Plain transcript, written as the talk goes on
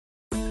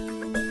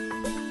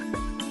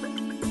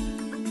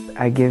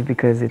I give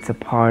because it's a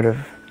part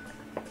of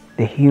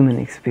the human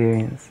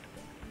experience.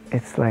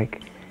 It's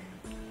like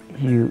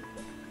you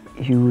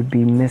would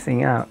be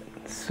missing out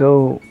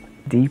so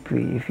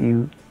deeply if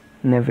you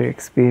never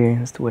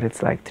experienced what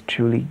it's like to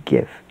truly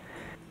give.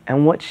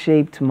 And what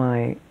shaped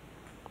my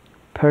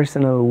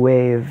personal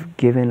way of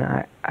giving,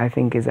 I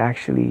think, is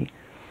actually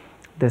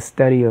the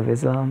study of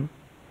Islam,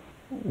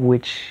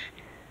 which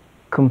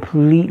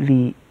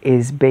completely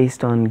is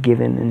based on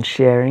giving and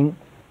sharing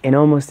in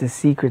almost a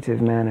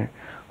secretive manner,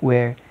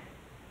 where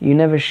you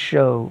never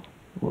show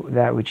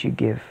that which you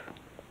give.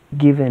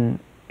 Giving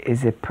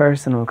is a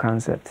personal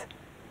concept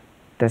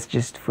that's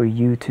just for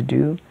you to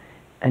do,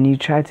 and you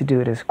try to do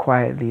it as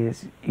quietly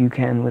as you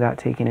can without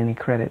taking any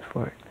credit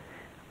for it.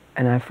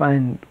 And I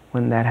find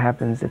when that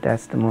happens that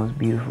that's the most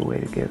beautiful way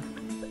to give.